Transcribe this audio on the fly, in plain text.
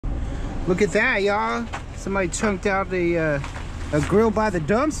Look at that, y'all. Somebody chunked out a grill by the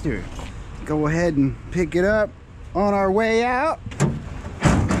dumpster. Go ahead and pick it up on our way out.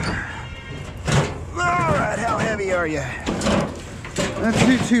 All right, how heavy are you? Not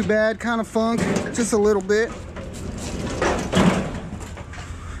too bad, kind of funk, just a little bit.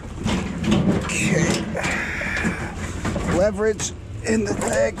 Okay. Leverage in the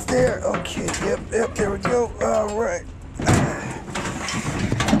legs there. Okay, yep, there we go. All right.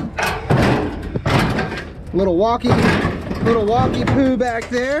 Little walkie poo back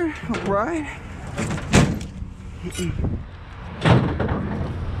there. All right.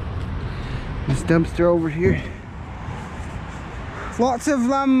 This dumpster over here. Lots of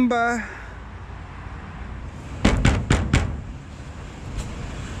lumber.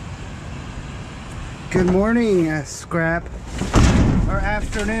 Good morning, Scrap. Or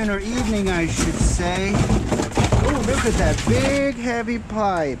afternoon or evening, I should say. Oh, look at that big, heavy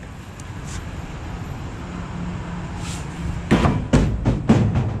pipe.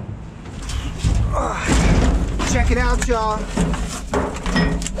 Check it out, y'all.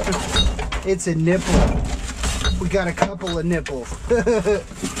 It's a nipple. We got a couple of nipples.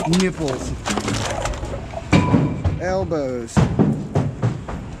 Nipples. Elbows. I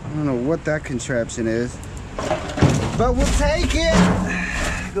don't know what that contraption is, but we'll take it.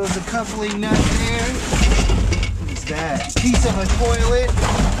 Goes a coupling nut there. What's that? Piece of a toilet.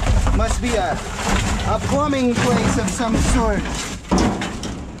 Must be a plumbing place of some sort.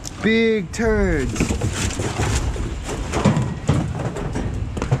 Big turds.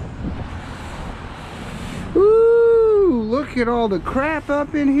 Ooh, look at all the crap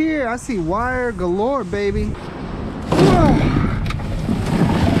up in here. I see wire galore, baby. Whoa.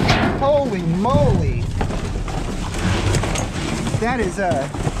 Holy moly. That is,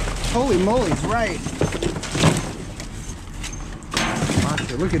 holy moly's right.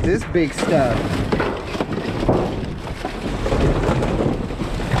 Look at this big stuff.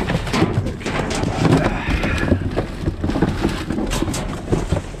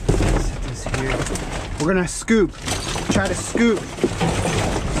 We're gonna scoop, try to scoop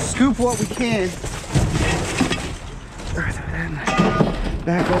what we can.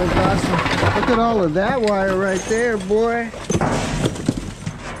 Back over gosh, look at all of that wire right there, boy.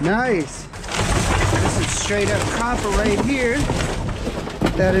 Nice. This is straight up copper right here.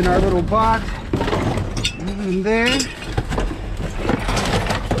 Put that in our little box. In there.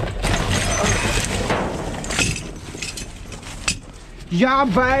 Yeah,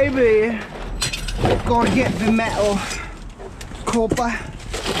 baby. Gonna get the metal copper.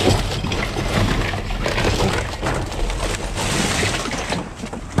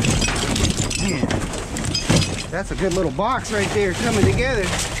 Man, that's a good little box right there coming together.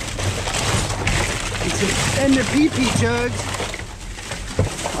 And the PP jugs.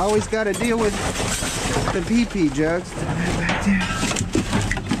 Always got to deal with the PP jugs. Back there.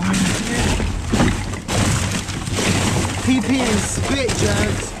 PP and spit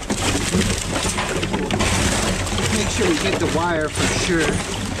jugs. Make sure we get the wire for sure.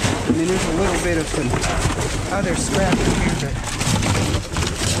 I mean, there's a little bit of some other scrap in here,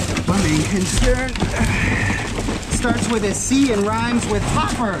 but my main concern starts with a C and rhymes with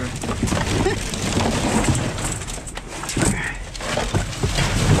hopper.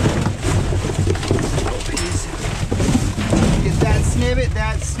 Get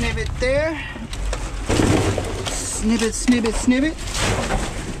that snippet there. Snippet, snippet, snippet.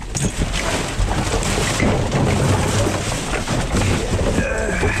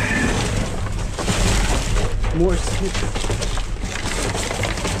 More snippet.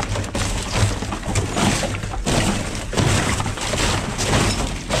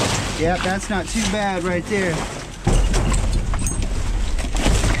 Yeah, that's not too bad right there.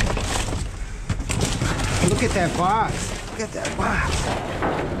 Look at that box. Look at that box.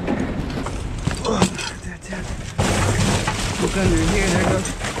 Oh, look under here. There goes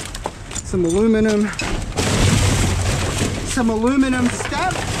some aluminum. Some aluminum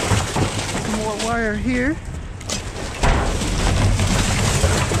stuff. Some more wire here.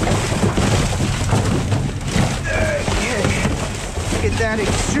 Get that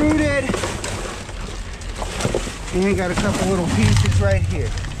extruded. And got a couple little pieces right here.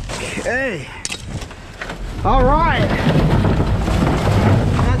 Okay. All right.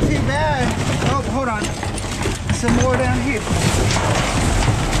 Not too bad. Oh, hold on. Some more down here.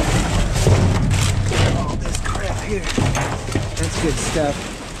 All this crap here. That's good stuff.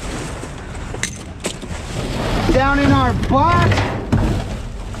 Down in our box.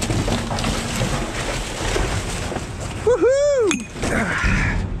 Woohoo!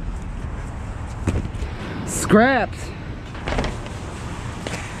 Scraps.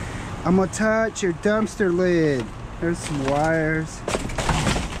 I'm gonna touch your dumpster lid. There's some wires.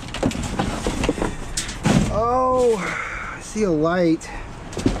 Oh, I see a light.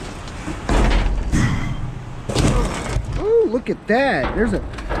 Oh, look at that. There's a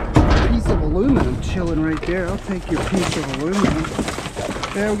piece of aluminum chilling right there. I'll take your piece of aluminum.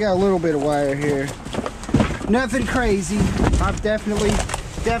 Yeah, we got a little bit of wire here. Nothing crazy. I've definitely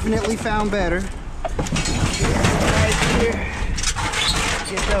found better. Right here.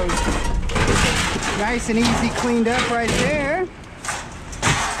 Get those nice and easy cleaned up right there.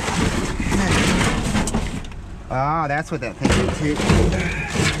 Ah, that's what that thing is.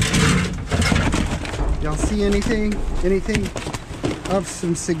 Y'all see anything? Anything of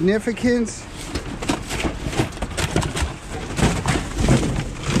some significance?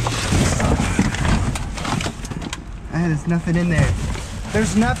 There's nothing in there.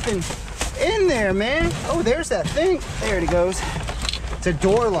 There's nothing in there, man. Oh, there's that thing. There it goes. It's a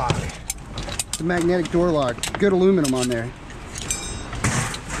door lock. It's a magnetic door lock. Good aluminum on there.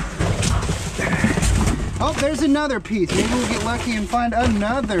 Oh, there's another piece. Maybe we'll get lucky and find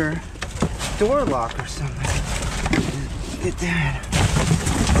another door lock or something. Get that.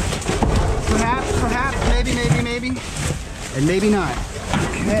 Perhaps, maybe, and maybe not.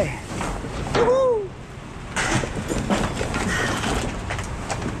 Okay. Woo-hoo.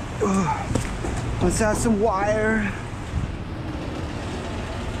 Let's have some wire.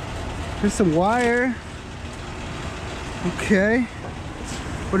 There's some wire. Okay.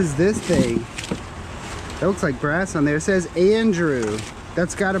 What is this thing? That looks like brass on there. It says Andrew.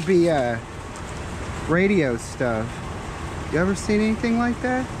 That's gotta be radio stuff. You ever seen anything like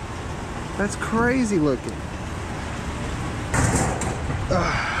that? That's crazy looking.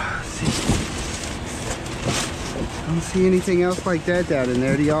 Don't see anything else like that down in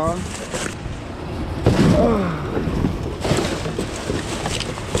there, do y'all?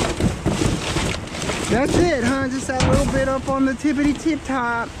 That's it, huh? Just that little bit up on the tippity tip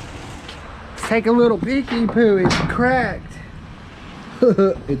top. Take a little peeky poo. It's cracked.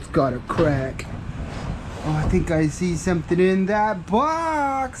 It's got a crack. Oh, I think I see something in that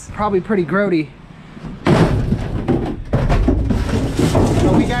box. Probably pretty grody.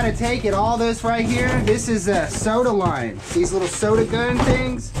 But we gotta take it. All this right here, this is a soda line. These little soda gun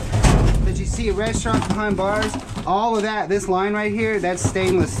things that you see at restaurants behind bars. All of that, this line right here, that's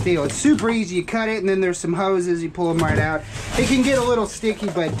stainless steel. It's super easy. You cut it and then there's some hoses, you pull them right out. It can get a little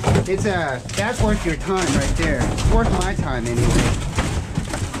sticky, but it's that's worth your time right there. It's worth my time anyway.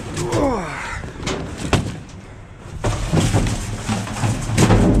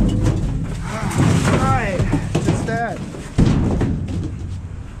 Alright, just that.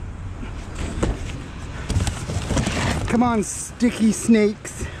 Come on, sticky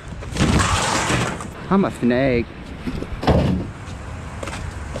snakes. I'm a snake.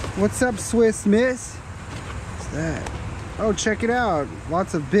 What's up, Swiss Miss? What's that? Oh, check it out.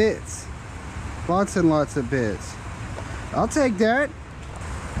 Lots of bits. Lots and lots of bits. I'll take that.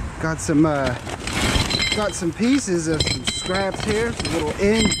 Got some pieces of some scraps here, some little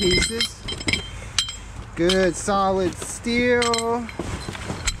end pieces. Good solid steel.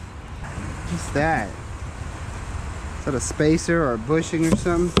 What's that? Is that a spacer or a bushing or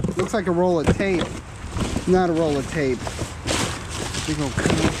something? Looks like a roll of tape. Not a roll of tape. Big old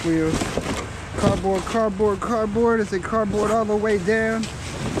wheel. Cardboard, cardboard, cardboard. Is it cardboard all the way down?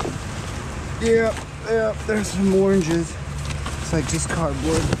 Yep, there's some oranges. It's like just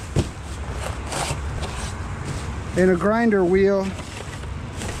cardboard. And a grinder wheel.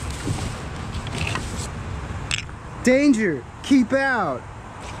 Danger, keep out.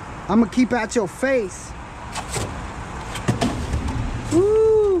 I'm gonna keep out your face.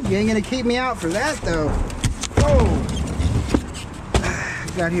 Woo, you ain't gonna keep me out for that though. Whoa.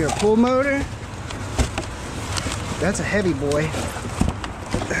 Got here a pull motor. That's a heavy boy.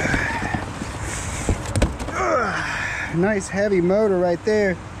 Nice heavy motor right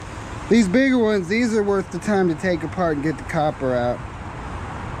there. These bigger ones, these are worth the time to take apart and get the copper out.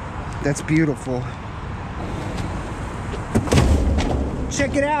 That's beautiful.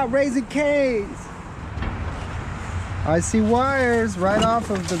 Check it out, Raising Cane's. I see wires right off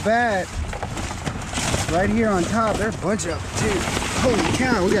of the bat. Right here on top. There are a bunch of them too. Holy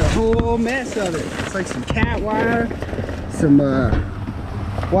cow, we got a whole mess of it. It's like some cat wire, some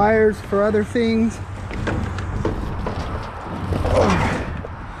wires for other things. Oh,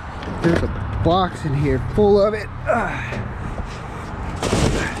 there's a box in here full of it.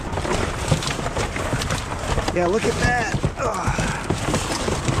 Yeah, look at that.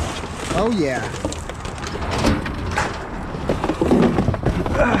 Oh yeah.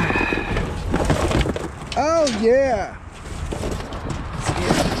 Oh yeah. Let's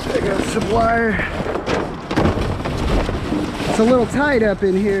get a bigger some wire. It's a little tight up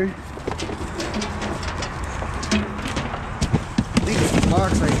in here. I think there's a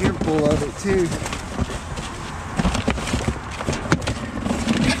box right here full of it too.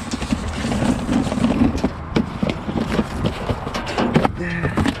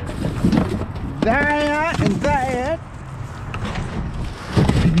 That and that.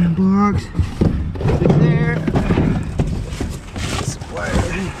 And box. Put it there.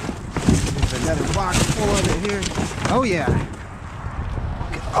 There's another box full of it here. Oh yeah.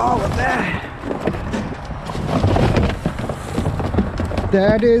 Look at all of that.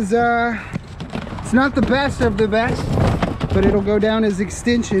 That is it's not the best of the best, but it'll go down as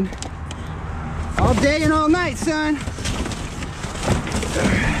extension all day and all night, son.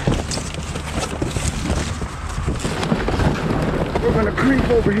 We're gonna creep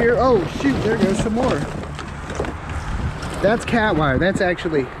over here. Oh shoot, there goes some more. That's cat wire.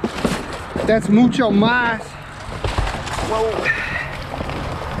 That's mucho más. Whoa.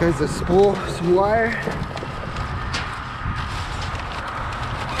 There's a spool, some wire.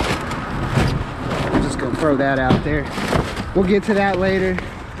 I'm just gonna throw that out there. We'll get to that later.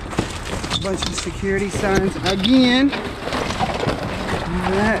 A bunch of security signs again.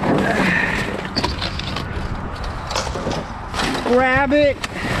 Grab it.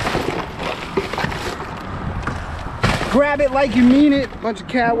 Grab it like you mean it. Bunch of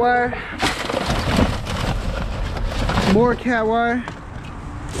cat wire. More cat wire.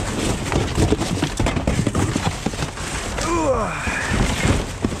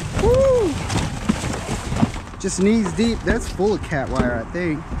 Woo. Just knees deep. That's full of cat wire, I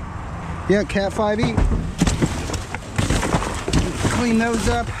think. Yeah, cat 5e. Clean those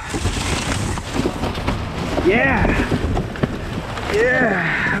up. Yeah.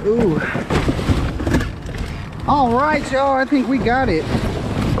 Yeah. Ooh. All right, y'all. I think we got it.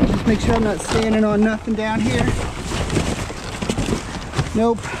 Just make sure I'm not standing on nothing down here.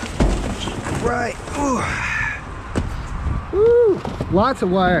 Nope. Right. Ooh. Woo. Lots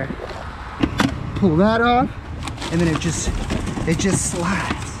of wire. Pull that off, and then it just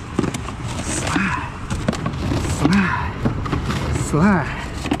slides. Slide.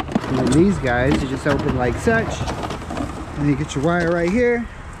 And then these guys, you just open like such. And you get your wire right here.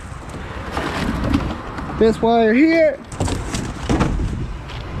 This wire here.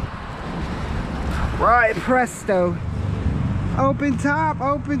 Right, presto. Open top,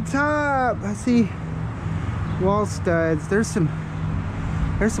 open top. I see wall studs. There's some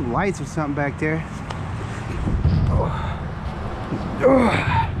lights or something back there.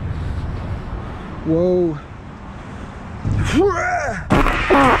 Whoa.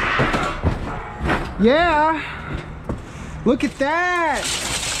 Yeah. Look at that.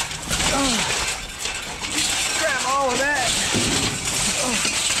 Grab all of that.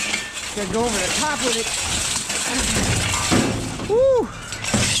 Gotta go over the top with it. Woo.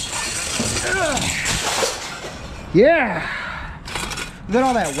 Yeah. Look at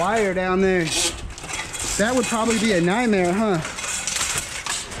all that wire down there. That would probably be a nightmare, huh?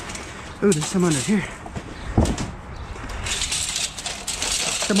 Oh, there's some under here.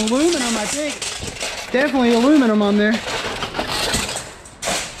 Some aluminum, I think. Definitely aluminum on there.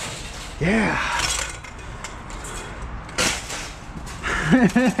 Yeah.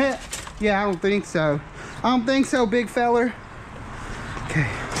 Yeah, I don't think so. I don't think so, big feller. Okay.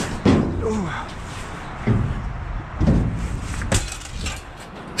 Ooh.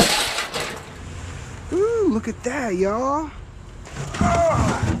 Ooh, look at that, y'all.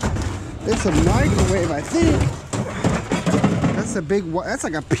 It's a microwave, I think. That's a big, that's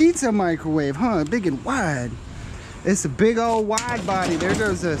like a pizza microwave, huh? Big and wide. It's a big old wide body. There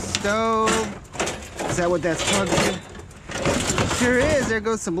goes a stove. Is that what that's plugged in? Sure is. There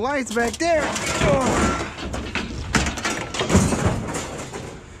goes some lights back there. Oh.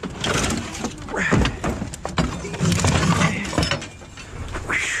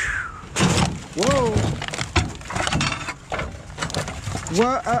 Whoa.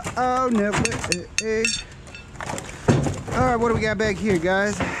 Whoa, oh, never. All right, what do we got back here,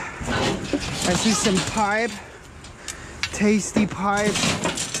 guys? I see some pipe, tasty pipe,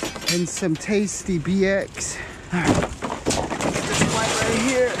 and some tasty BX. All right. This light right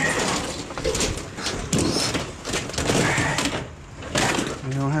here.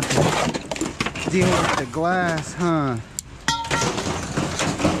 We don't have to deal with the glass, huh?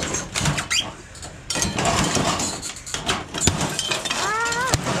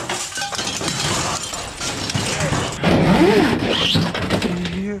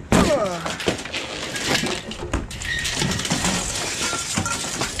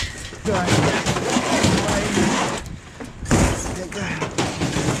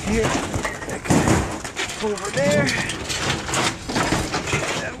 here. Over there.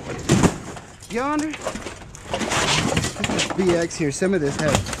 That one yonder. This BX here. Some of this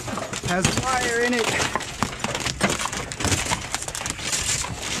has wire in it.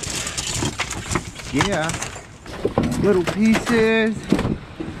 Yeah. Little pieces.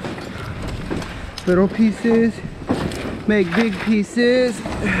 Little pieces make big pieces.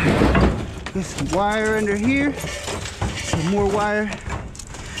 There's some wire under here. Some more wire.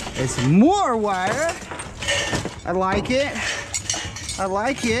 And some more wire. I like it. I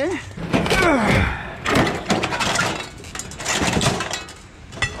like it.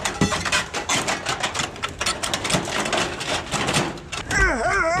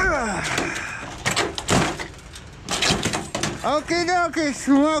 Okay, okay,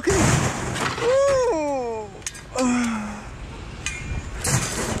 smoking. Ooh.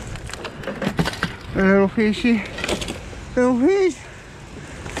 A little fishy. Little fish.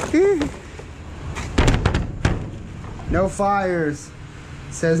 No fires.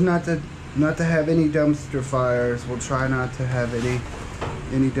 It says not to have any dumpster fires. We'll try not to have any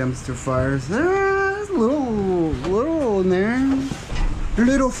dumpster fires. There's a little in there.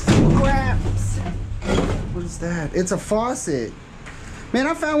 Little scraps. What is that? It's a faucet. Man,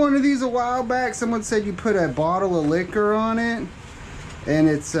 I found one of these a while back. Someone said you put a bottle of liquor on it, and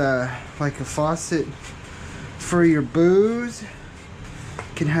it's like a faucet for your booze. You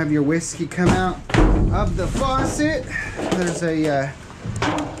can have your whiskey come out of the faucet. There's a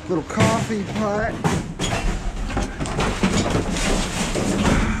little coffee pot.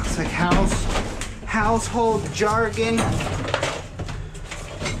 It's like household jargon.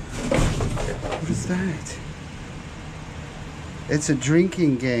 What is that? It's a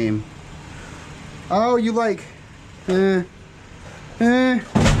drinking game. Oh, you like I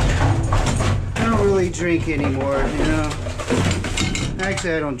don't really drink anymore, you know.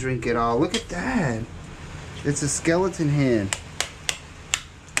 Actually, I don't drink at all. Look at that. It's a skeleton hand.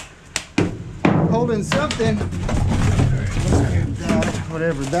 Holding something. Let's grab that.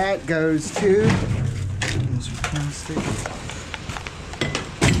 Whatever that goes to. Those are plastic.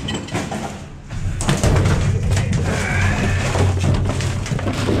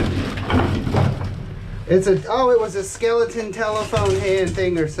 It's a, oh, it was a skeleton telephone hand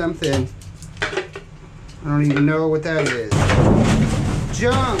thing or something. I don't even know what that is.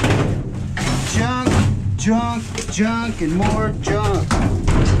 Junk, junk, junk, junk, and more junk.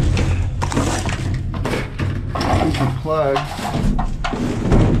 Here's a plug.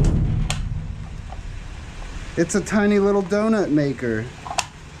 It's a tiny little donut maker.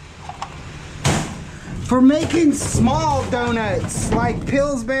 For making small donuts, like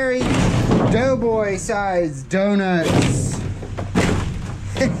Pillsbury Doughboy sized donuts.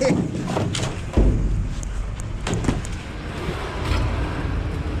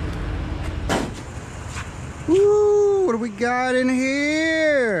 Woo, what do we got in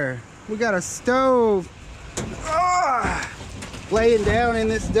here? We got a stove. Laying down in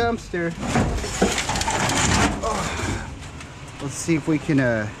this dumpster. Let's see if we can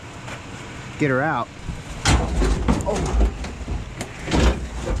get her out.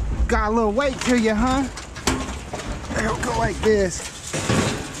 Got a little weight to you, huh? It'll go like this.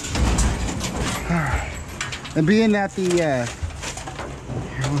 Alright. And being that the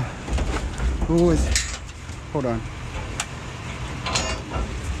hold on.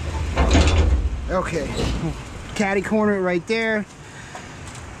 Okay. Catty corner it right there.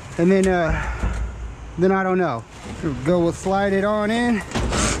 And then I don't know. We'll slide it on in.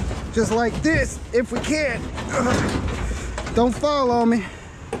 Just like this, if we can. Don't fall on me.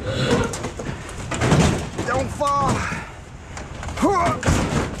 Don't fall.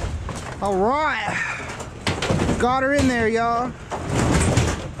 All right. Got her in there, y'all.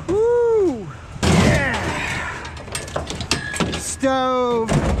 Woo. Yeah.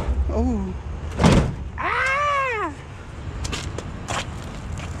 Stove. Oh. Ah.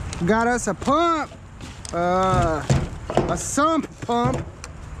 Got us a pump. A sump pump.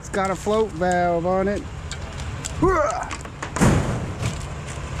 It's got a float valve on it.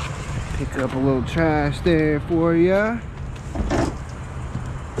 Pick up a little trash there for ya.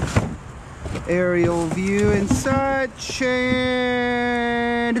 Aerial view and such,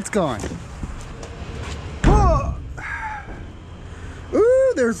 and it's gone.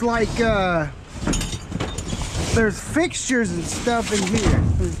 Ooh, there's like there's fixtures and stuff in here.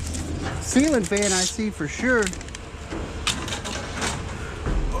 Ceiling fan I see for sure.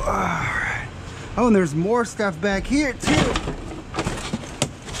 Alright. Oh, and there's more stuff back here too.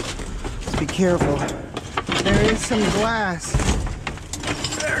 Let's be careful. There is some glass.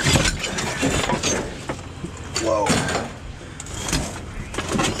 Whoa.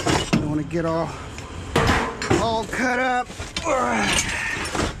 want to get all cut up.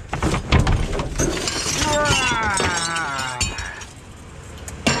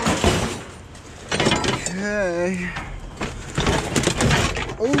 Okay.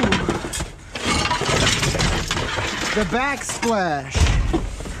 Ooh. The backsplash.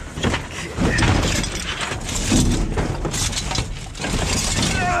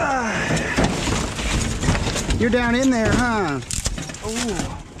 You're down in there, huh?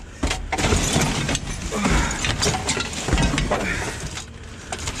 Ooh.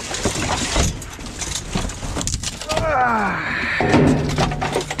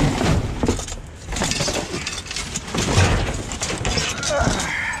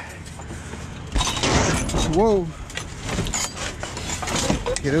 Whoa.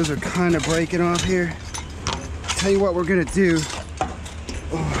 Okay, those are kind of breaking off here. Tell you what we're gonna do. See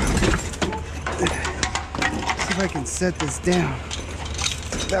if I can set this down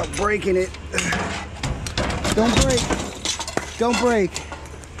without breaking it. Don't break. Don't break.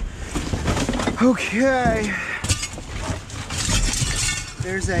 Okay.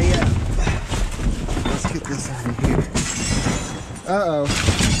 There's a, let's get this out of here. Uh-oh.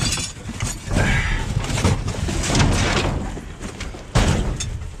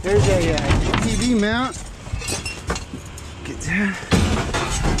 There's a TV mount. Get that.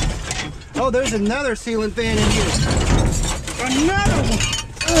 Oh, there's another ceiling fan in here. Another one.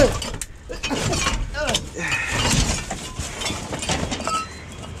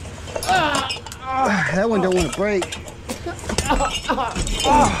 That one don't want to break. Put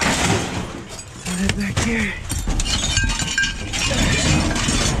it back here.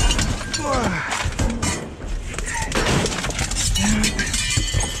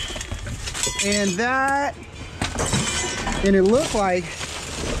 And that, and it looked like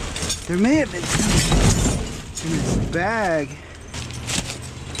there may have been something in this bag.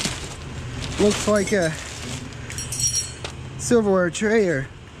 Looks like a silverware tray, or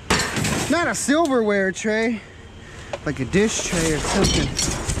not a silverware tray, like a dish tray or something.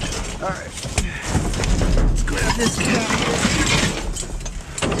 All right, let's grab this cap.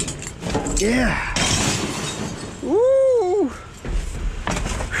 Yeah. Woo.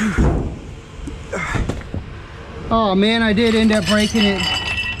 Oh man, I did end up breaking it.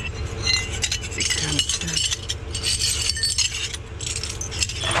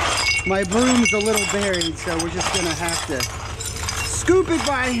 My broom's a little buried, so we're just gonna have to scoop it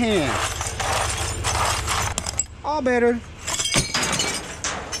by hand. All better.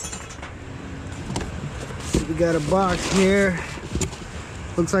 So we got a box here.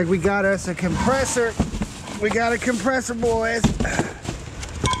 Looks like we got us a compressor. We got a compressor, boys.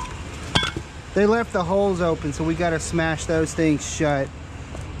 They left the holes open, so we gotta smash those things shut.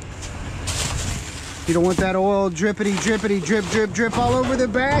 You don't want that oil drippity, drippity, drip, drip, drip all over the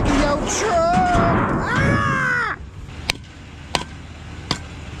back of your truck. Ah!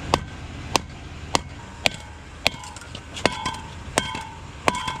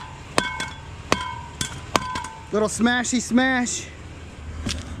 Little smashy smash.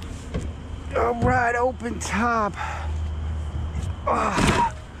 All right, open top.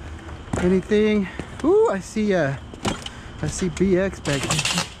 Oh. Anything? Ooh, I see BX back here.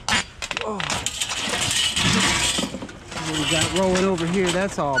 Oh. What we got rolling over here?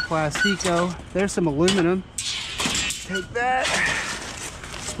 That's all plastico. There's some aluminum. Take that.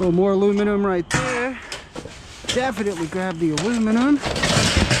 A little more aluminum right there. Definitely grab the aluminum.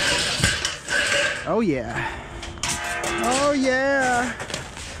 Oh yeah. Oh yeah.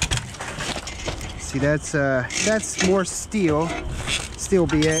 See, that's more steel. Steel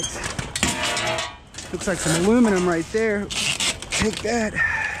BX. Looks like some aluminum right there. Take that.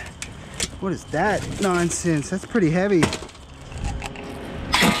 What is that nonsense? That's pretty heavy.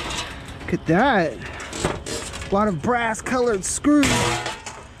 Look at that. A lot of brass colored screws.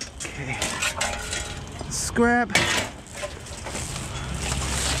 Okay. Scrap.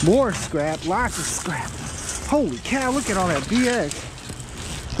 More scrap. Lots of scrap. Holy cow, look at all that BX.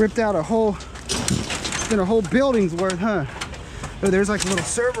 Ripped out a whole, it's been a whole building's worth, huh? Oh, there's like a little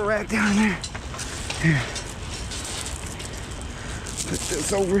server rack down there. Here. Put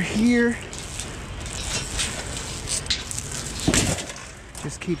this over here.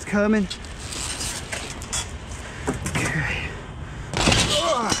 Just keeps coming. Okay.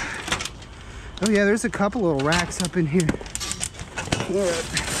 Oh yeah, there's a couple little racks up in here. All right.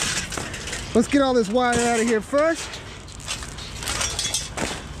 Let's get all this wire out of here first.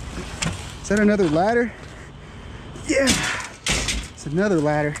 Is that another ladder? Yeah. It's another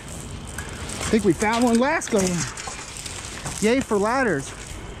ladder. I think we found one last go around. Yay for ladders.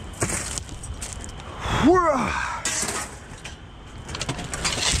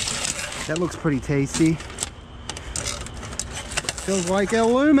 That looks pretty tasty. Feels like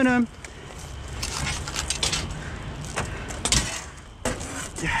aluminum.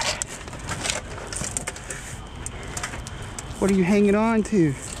 What are you hanging on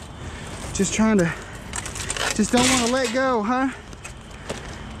to? Just don't want to let go, huh?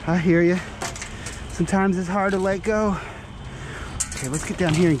 I hear you. Sometimes it's hard to let go. Okay, let's get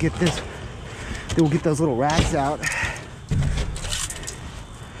down here and get this. Then we'll get those little racks out.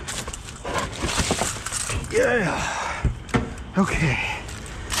 Yeah. Okay.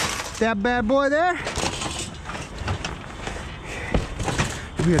 That bad boy there.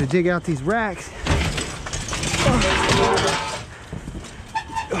 We gotta dig out these racks.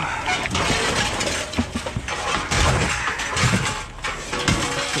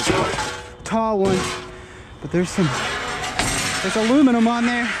 Tall one, but there's aluminum on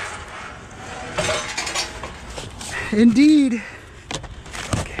there. Indeed.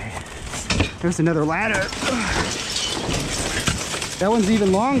 Okay, there's another ladder. That one's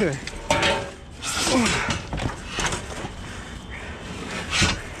even longer.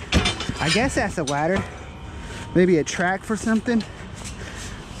 I guess that's a ladder. Maybe a track for something.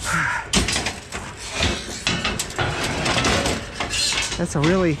 That's a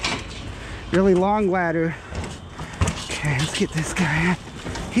really long ladder. Okay, let's get this guy out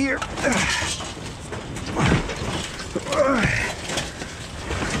here.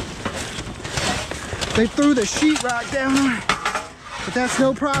 They threw the sheetrock down on it, but that's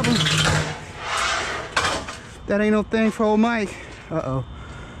no problem. That ain't no thing for old Mike. Uh-oh.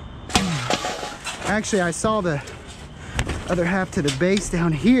 Actually, I saw the other half to the base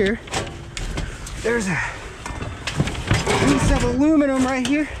down here. There's a piece of aluminum right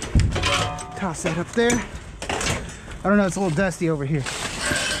here. Toss that up there. I don't know, it's a little dusty over here.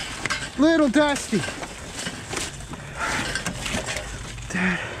 Little dusty.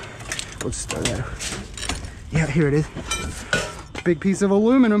 Let's start that. Yeah, here it is. Big piece of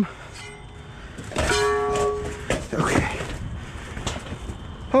aluminum. Okay.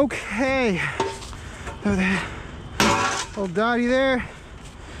 Okay. There that old Dottie there.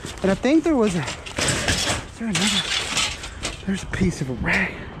 And I think there was a, is there another? There's a piece of a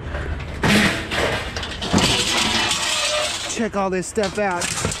rack. Check all this stuff out.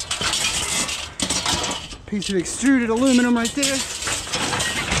 Piece of extruded aluminum right there.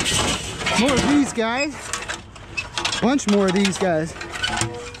 More of these guys. Bunch more of these guys.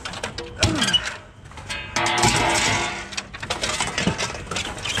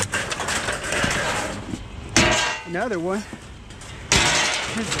 Another one.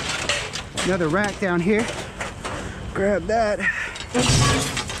 There's another rack down here. Grab that.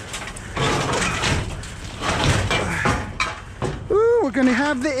 Ooh, we're gonna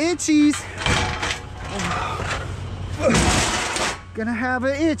have the itchies. Gonna have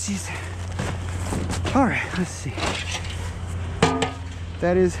the itchies. All right, let's see.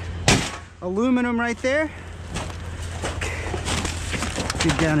 That is aluminum right there. Okay.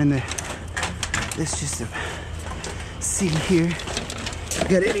 Dig down in there. This just to see here.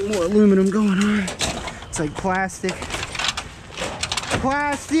 Got any more aluminum going on? It's like plastic.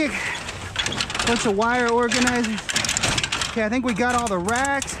 Plastic. Bunch of wire organizers. Okay, I think we got all the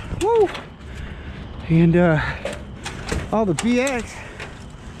racks. Woo! And all the BX.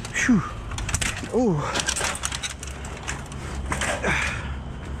 Whew. Ooh.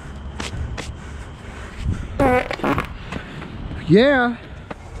 Yeah.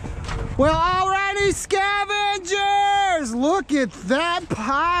 Well, alrighty, scavengers! Look at that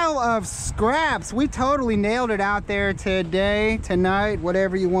pile of scraps. We totally nailed it out there today, tonight,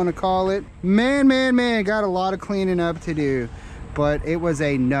 whatever you want to call it. Man, got a lot of cleaning up to do. But it was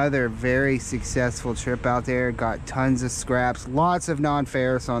another very successful trip out there. Got tons of scraps, lots of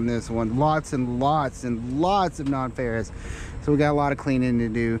non-ferrous on this one. Lots and lots of non-ferrous. So we got a lot of cleaning to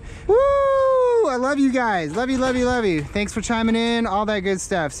do. Woo! I love you guys. Love you. Thanks for chiming in, all that good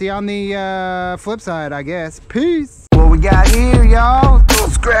stuff. See you on the flip side, I guess. Peace. What we got here, y'all?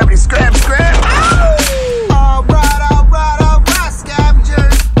 Scrappy scraps.